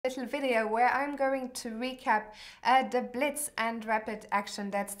little video where I'm going to recap the blitz and rapid action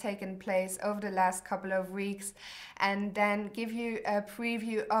that's taken place over the last couple of weeks, and then give you a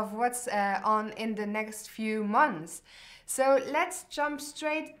preview of what's on in the next few months. So let's jump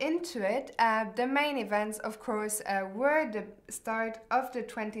straight into it. The main events, of course, were the start of the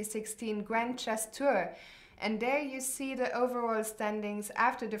 2016 Grand Chess Tour. And there you see the overall standings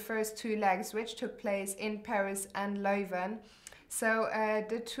after the first two legs, which took place in Paris and Leuven. So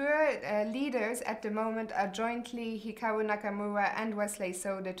the tour leaders at the moment are jointly Hikaru Nakamura and Wesley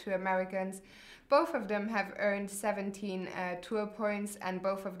So, the two Americans. Both of them have earned 17 tour points, and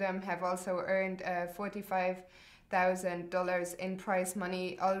both of them have also earned $45,000 in prize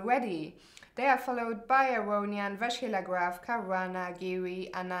money already. They are followed by Aronian, Vashila Graf, Caruana, Giri,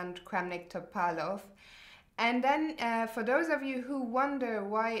 Anand, Kramnik, Topalov. And then, for those of you who wonder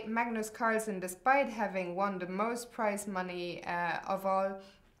why Magnus Carlsen, despite having won the most prize money of all,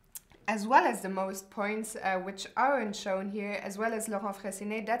 as well as the most points, which aren't shown here, as well as Laurent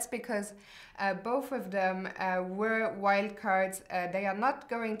Fressinet, that's because both of them were wildcards. They are not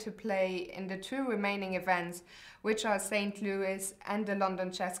going to play in the two remaining events, which are St. Louis and the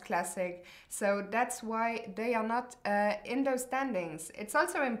London Chess Classic. So that's why they are not in those standings. It's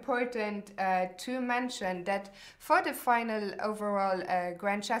also important to mention that for the final overall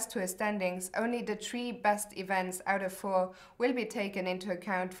Grand Chess Tour standings, only the 3 best events out of 4 will be taken into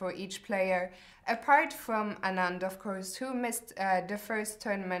account for each player, apart from Anand, of course, who missed the first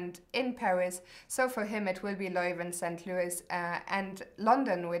tournament in Paris. So for him it will be Leuven, St. Louis and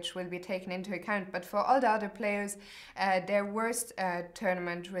London, which will be taken into account. But for all the other players, their worst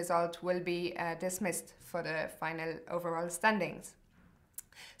tournament result will be dismissed for the final overall standings.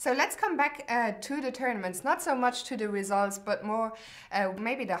 So let's come back to the tournaments, not so much to the results, but more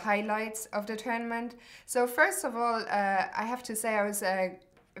maybe the highlights of the tournament. So first of all, I have to say I was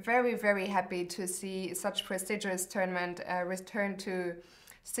very, very happy to see such prestigious tournament return to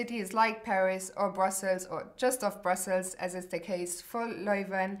cities like Paris or Brussels, or just off Brussels, as is the case for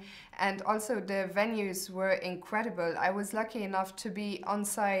Leuven. And also the venues were incredible. I was lucky enough to be on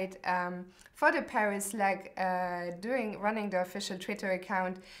site for the Paris leg, running the official Twitter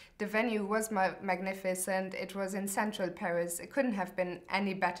account. The venue was magnificent. It was in central Paris. It couldn't have been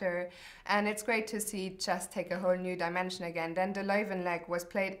any better. And it's great to see chess take a whole new dimension again. Then the Leuven leg was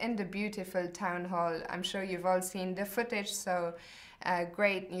played in the beautiful town hall. I'm sure you've all seen the footage, so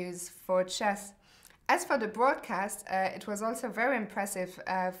great news for chess. As for the broadcast, it was also very impressive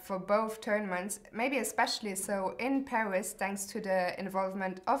for both tournaments, maybe especially so in Paris, thanks to the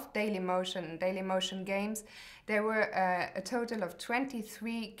involvement of Dailymotion Games. There were a total of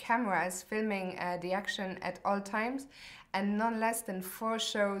 23 cameras filming the action at all times, and none less than 4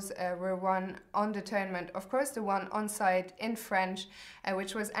 shows were run on the tournament. Of course, the one on site in French,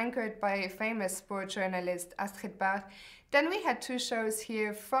 which was anchored by famous sport journalist Astrid Bach. Then we had 2 shows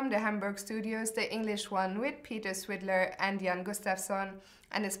here from the Hamburg studios, the English one with Peter Swidler and Jan Gustafsson,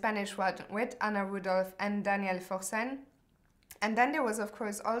 and the Spanish one with Anna Rudolph and Daniel Forsen. And then there was, of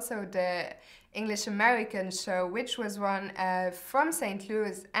course, also the English-American show, which was run from St.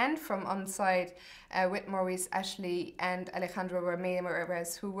 Louis and from on-site with Maurice Ashley and Alejandro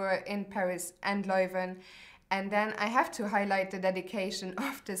Ramirez, who were in Paris and Leuven. And then I have to highlight the dedication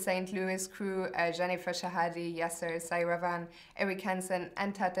of the St. Louis crew, Jennifer Shahadi, Yasser Sayravan, Eric Hansen,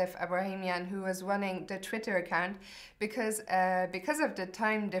 and Tatef Abrahimian, who was running the Twitter account, because of the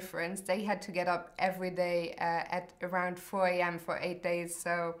time difference, they had to get up every day at around 4 a.m. for 8 days,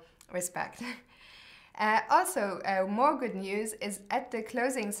 so respect. Also, more good news is at the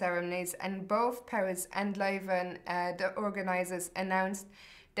closing ceremonies in both Paris and Leuven, the organizers announced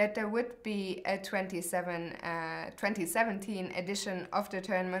that there would be a 2017 edition of the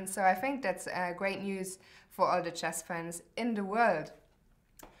tournament. So I think that's great news for all the chess fans in the world.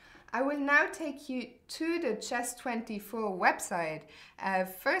 I will now take you to the Chess24 website.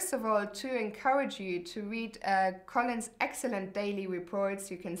 First of all, to encourage you to read Colin's excellent daily reports.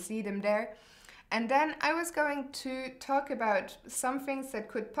 You can see them there. And then I was going to talk about some things that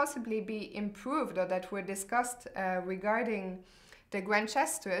could possibly be improved or that were discussed regarding the Grand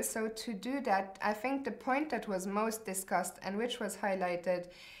Chess Tour. So to do that, I think the point that was most discussed and which was highlighted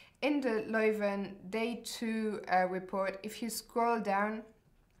in the Leuven Day 2 report, if you scroll down,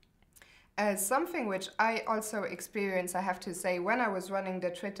 something which I also experienced, I have to say, when I was running the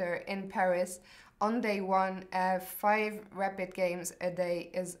Twitter in Paris on day 1, 5 rapid games a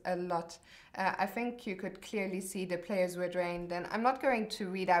day is a lot. I think you could clearly see the players were drained, and I'm not going to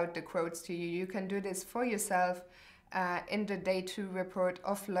read out the quotes to you. You can do this for yourself in the Day 2 report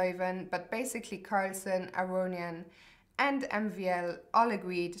of Leuven, but basically Carlsen, Aronian and MVL all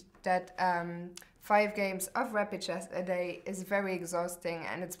agreed that 5 games of rapid chess a day is very exhausting,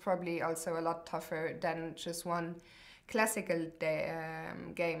 and it's probably also a lot tougher than just one classical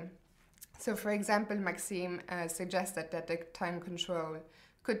game. So for example, Maxime suggested that the time control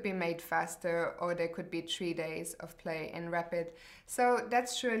could be made faster, or there could be 3 days of play in rapid. So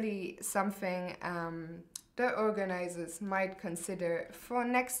that's surely something the organizers might consider for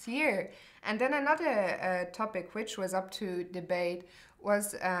next year. And then another topic which was up to debate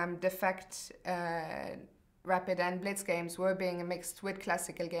was the fact rapid and blitz games were being mixed with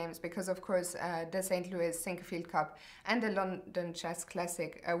classical games, because of course the St. Louis Sinquefield Cup and the London Chess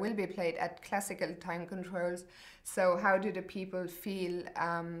Classic will be played at classical time controls. So how do the people feel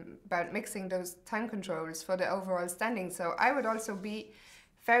about mixing those time controls for the overall standing? So I would also be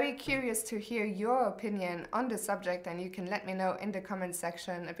very curious to hear your opinion on the subject, and you can let me know in the comment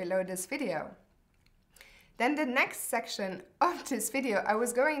section below this video. Then the next section of this video, I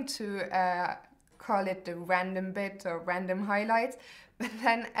was going to call it the random bit or random highlights, but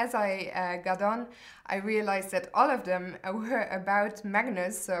then as I got on, I realized that all of them were about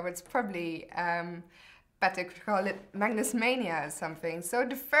Magnus, so it's probably better to call it Magnus Mania or something. So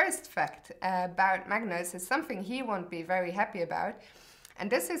the first fact about Magnus is something he won't be very happy about, and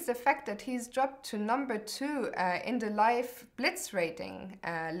this is the fact that he's dropped to number 2 in the live blitz rating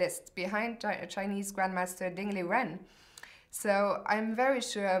list, behind Chinese Grandmaster Ding Liren. So I'm very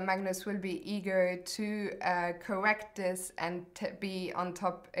sure Magnus will be eager to correct this and be on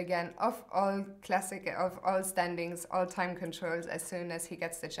top again of all standings, all time controls, as soon as he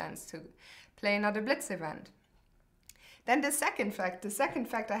gets the chance to play another blitz event. Then the second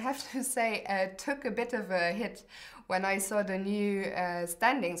fact I have to say took a bit of a hit when I saw the new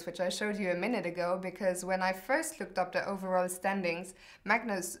standings, which I showed you a minute ago, because when I first looked up the overall standings,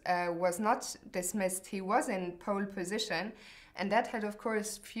 Magnus was not dismissed, he was in pole position, and that had of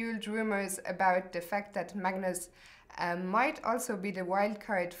course fueled rumors about the fact that Magnus might also be the wild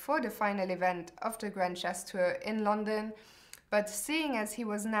card for the final event of the Grand Chess Tour in London. But seeing as he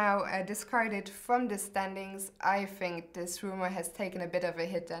was now discarded from the standings, I think this rumor has taken a bit of a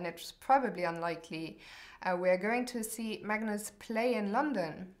hit, and it's probably unlikely we're going to see Magnus play in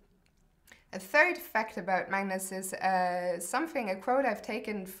London. A third fact about Magnus is a quote I've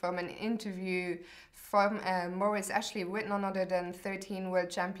taken from an interview from Maurice Ashley with none other than 13 world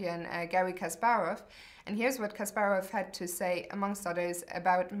champion Garry Kasparov. And here's what Kasparov had to say, amongst others,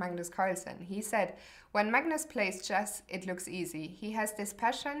 about Magnus Carlsen. He said, "When Magnus plays chess, it looks easy. He has this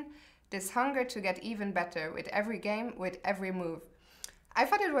passion, this hunger to get even better with every game, with every move." I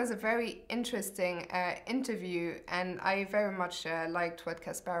thought it was a very interesting interview, and I very much liked what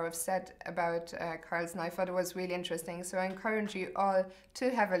Kasparov said about Carlsen. I thought it was really interesting, so I encourage you all to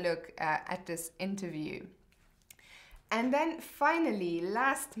have a look at this interview. And then finally,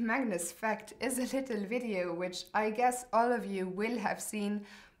 last Magnus fact is a little video which I guess all of you will have seen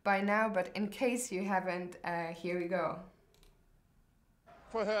by now, but in case you haven't, here we go.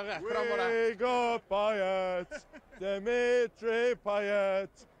 We got Payet, Dmitry Payet.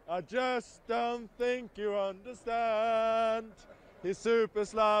 I just don't think you understand. He's Super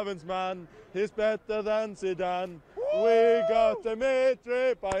Slavens man, he's better than Zidane. We got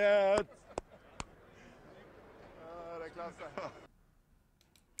Dmitry Payet.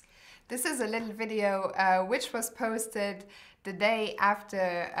 This is a little video which was posted the day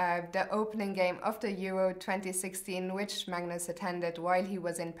after the opening game of the Euro 2016, which Magnus attended while he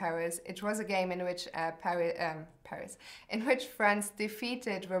was in Paris. It was a game in which France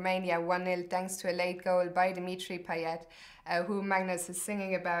defeated Romania 1-0 thanks to a late goal by Dmitry Payet, who Magnus is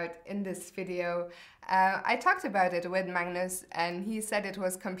singing about in this video. I talked about it with Magnus, and he said it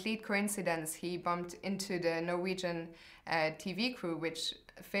was complete coincidence. He bumped into the Norwegian TV crew which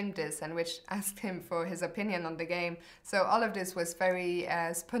filmed this and which asked him for his opinion on the game. So all of this was very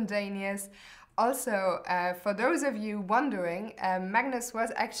spontaneous. Also, for those of you wondering, Magnus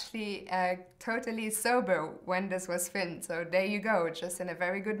was actually totally sober when this was filmed. So there you go, just in a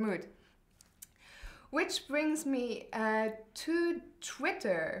very good mood. Which brings me to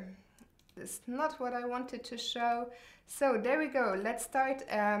Twitter. That's not what I wanted to show. So there we go, let's start.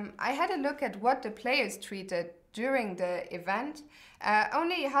 I had a look at what the players tweeted during the event.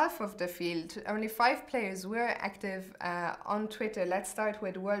 Only half of the field, only 5 players were active on Twitter. Let's start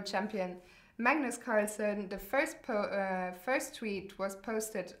with world champion Magnus Carlsen. The first tweet was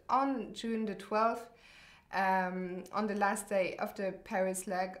posted on June the 12th, on the last day of the Paris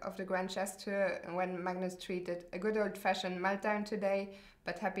leg of the Grand Chess Tour, when Magnus tweeted, "A good old-fashioned meltdown today,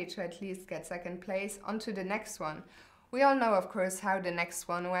 but happy to at least get second place. On to the next one." We all know, of course, how the next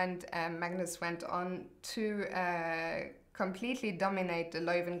one went. Magnus went on to completely dominate the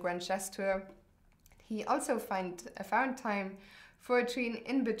Leuven Grand Chess Tour. He also found time for a treat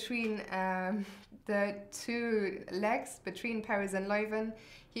in between the two legs, between Paris and Leuven.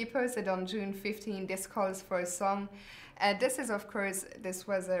 He posted on June 15, "This calls for a song." This is, of course, this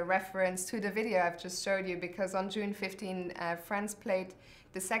was a reference to the video I've just showed you, because on June 15, France played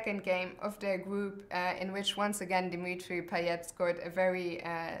the second game of their group, in which once again Dimitri Payet scored a very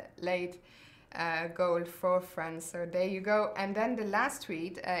late goal for France. So there you go. And then the last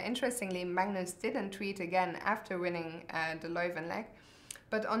tweet, interestingly, Magnus didn't tweet again after winning the Leuven leg.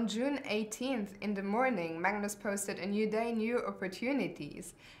 But on June 18th in the morning, Magnus posted "A new day, new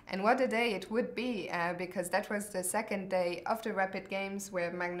opportunities." And what a day it would be, because that was the second day of the Rapid Games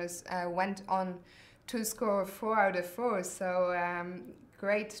where Magnus went on to score 4 out of 4. So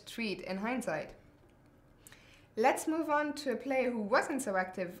great treat in hindsight. Let's move on to a player who wasn't so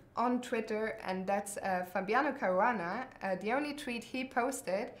active on Twitter, and that's Fabiano Caruana. The only tweet he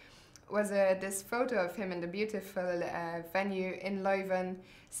posted was this photo of him in the beautiful venue in Leuven,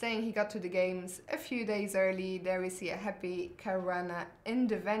 saying he got to the games a few days early. There we see a happy Caruana in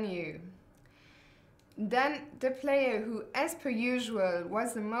the venue. Then the player who, as per usual,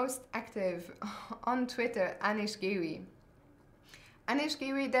 was the most active on Twitter, Anish Giri. Anish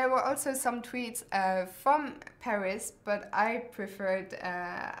Giri, there were also some tweets from Paris, but I preferred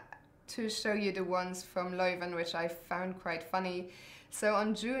to show you the ones from Leuven, which I found quite funny. So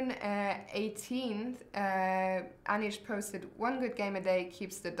on June 18th, Anish posted, "One good game a day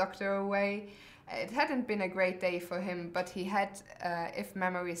keeps the doctor away." It hadn't been a great day for him, but he had, if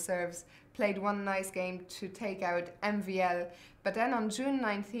memory serves, played one nice game to take out MVL. But then on June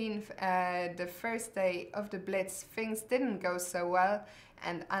 19th, the first day of the Blitz, things didn't go so well,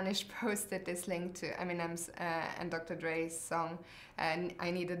 and Anish posted this link to Eminem's and Dr. Dre's song,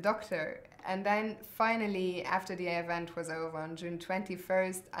 "I Need a Doctor." And then finally, after the event was over on June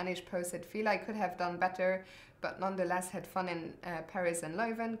 21st, Anish posted, "Feel I could have done better, but nonetheless had fun in Paris and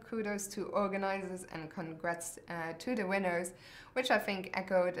Leuven. Kudos to organizers and congrats to the winners," which I think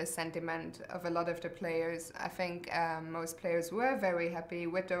echoed a sentiment of a lot of the players. I think most players were very happy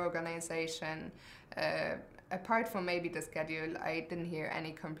with the organization. Apart from maybe the schedule, I didn't hear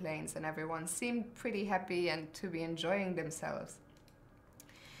any complaints, and everyone seemed pretty happy and to be enjoying themselves.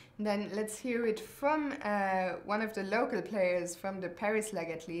 Then let's hear it from one of the local players from the Paris leg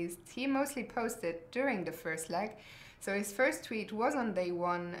at least. He mostly posted during the first leg. So his first tweet was on day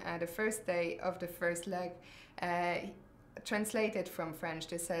one, the first day of the first leg. Translated from French,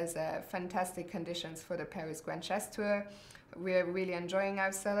 this says, "Fantastic conditions for the Paris Grand Chess Tour. We're really enjoying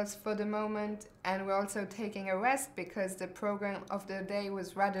ourselves for the moment, and we're also taking a rest because the program of the day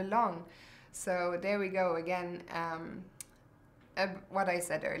was rather long." So there we go again. What I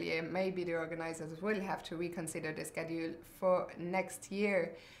said earlier, maybe the organizers will have to reconsider the schedule for next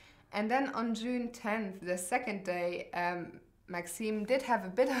year. And then on June 10th, the second day, Maxime did have a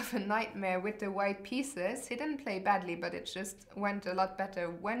bit of a nightmare with the white pieces. He didn't play badly, but it just went a lot better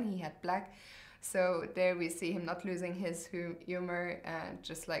when he had black. So there we see him not losing his humor,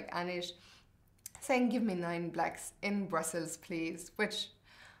 just like Anish, saying, "Give me 9 blacks in Brussels, please," which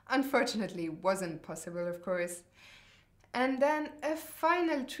unfortunately wasn't possible, of course. And then a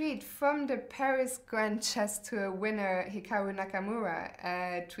final tweet from the Paris Grand Chess Tour winner Hikaru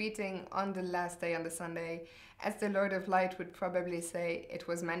Nakamura, tweeting on the last day, on the Sunday, as the Lord of Light would probably say, "It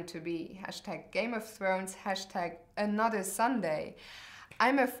was meant to be. Hashtag Game of Thrones, hashtag another Sunday."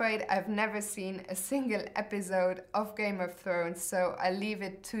 I'm afraid I've never seen a single episode of Game of Thrones, so I'll leave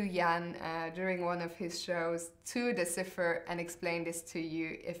it to Jan during one of his shows to decipher and explain this to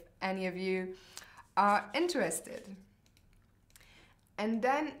you if any of you are interested. And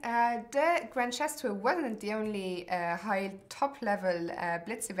then the Grand Chess Tour wasn't the only high top-level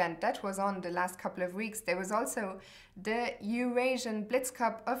Blitz event that was on the last couple of weeks. There was also the Eurasian Blitz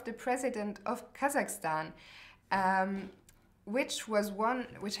Cup of the President of Kazakhstan,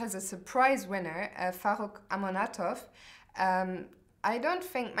 which has a surprise winner, Farrokh Amonatov. I don't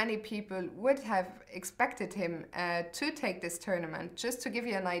think many people would have expected him to take this tournament. Just to give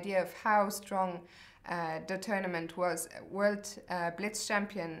you an idea of how strong the tournament was, World Blitz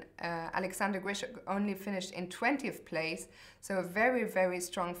champion Alexander Grishuk only finished in 20th place, so a very, very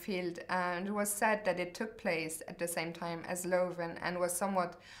strong field, and it was said that it took place at the same time as Leuven and was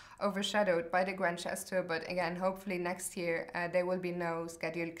somewhat overshadowed by the Grand Chess Tour, but again, hopefully next year there will be no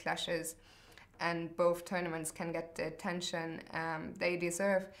scheduled clashes and both tournaments can get the attention they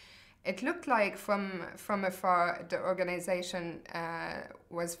deserve. It looked like from afar the organization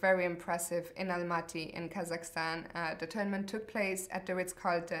was very impressive in Almaty in Kazakhstan. The tournament took place at the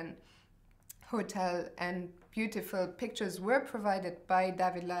Ritz-Carlton Hotel, and beautiful pictures were provided by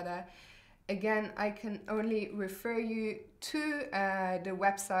David Lada. Again, I can only refer you to the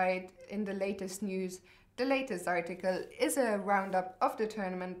website in the latest news. The latest article is a roundup of the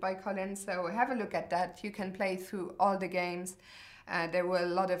tournament by Colin, so have a look at that. You can play through all the games. There were a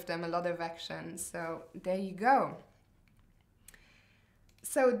lot of them, a lot of action, so there you go.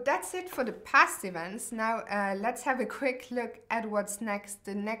 So that's it for the past events. Now let's have a quick look at what's next.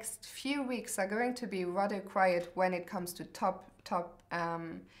 The next few weeks are going to be rather quiet when it comes to top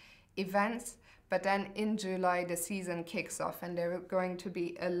events, but then in July the season kicks off and there are going to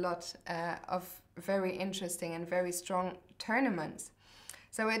be a lot of very interesting and very strong tournaments.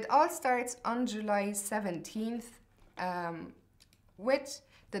 So it all starts on July 17th with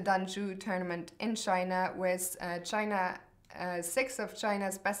the Danzhou tournament in China, with China 6 of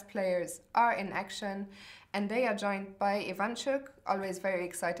China's best players are in action, and they are joined by Ivanchuk. Always very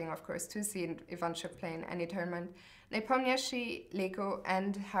exciting, of course, to see Ivanchuk play in any tournament. Nepomniachtchi, Leko,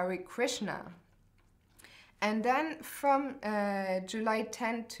 and Hari Krishna. And then from July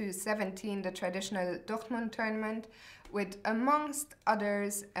 10 to 17, the traditional Dortmund tournament, with amongst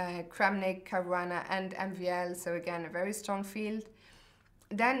others Kramnik, Caruana, and MVL. So again, a very strong field.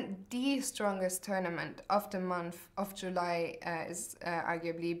 Then the strongest tournament of the month of July is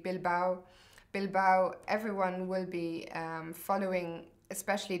arguably Bilbao. Bilbao, everyone will be following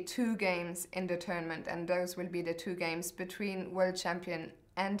especially 2 games in the tournament, and those will be the 2 games between world champion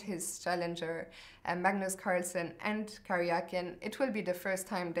and his challenger Magnus Carlsen and Karyakin. It will be the first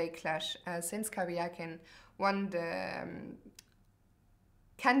time they clash since Karyakin won the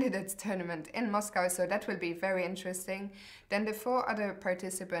candidates tournament in Moscow, so that will be very interesting. Then the 4 other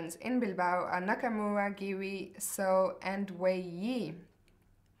participants in Bilbao are Nakamura, Giri, So, and Wei Yi.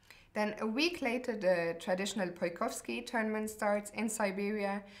 Then a week later, the traditional Poikovsky tournament starts in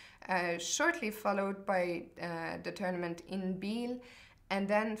Siberia, shortly followed by the tournament in Biel. And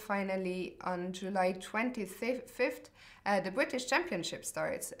then finally on July 25th, the British Championship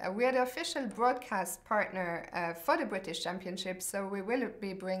starts. We are the official broadcast partner for the British Championship, so we will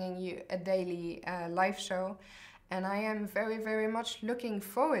be bringing you a daily live show, and I am very, very much looking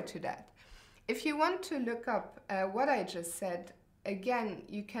forward to that. If you want to look up what I just said, again,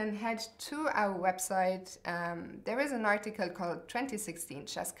 you can head to our website. There is an article called 2016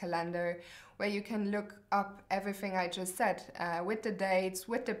 Chess Calendar, where you can look up everything I just said, with the dates,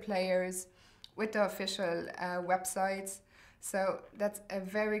 with the players, with the official websites. So that's a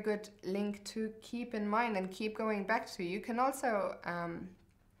very good link to keep in mind and keep going back to. You can also,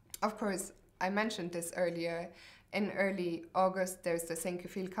 of course, I mentioned this earlier, in early August there's the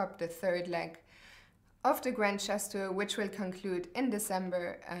Sinquefield Cup, the 3rd leg of the Grand Chess Tour, which will conclude in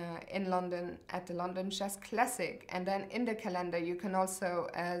December in London at the London Chess Classic. And then in the calendar you can also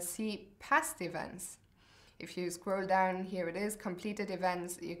see past events. If you scroll down, here it is, completed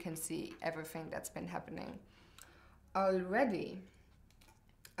events, you can see everything that's been happening already.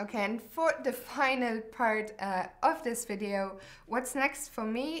 Okay, and for the final part of this video, what's next for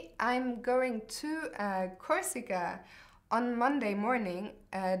me? I'm going to Corsica on Monday morning.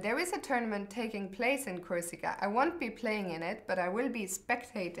 There is a tournament taking place in Corsica. I won't be playing in it, but I will be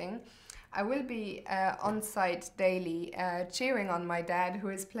spectating. I will be on site daily, cheering on my dad who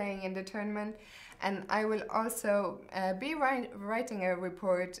is playing in the tournament. And I will also be writing a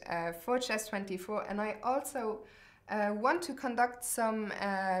report for Chess24, and I also want to conduct some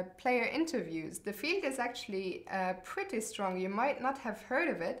player interviews. The field is actually pretty strong. You might not have heard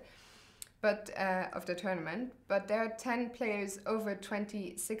of it, but of the tournament, but there are 10 players over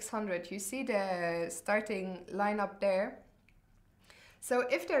 2,600. You see the starting lineup there. So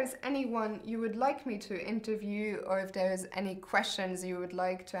if there's anyone you would like me to interview, or if there's any questions you would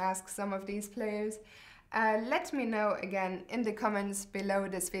like to ask some of these players, let me know again in the comments below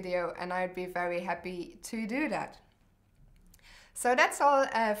this video, and I'd be very happy to do that. So that's all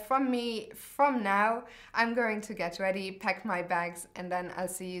from me from now. I'm going to get ready, pack my bags, and then I'll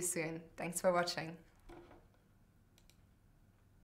see you soon. Thanks for watching.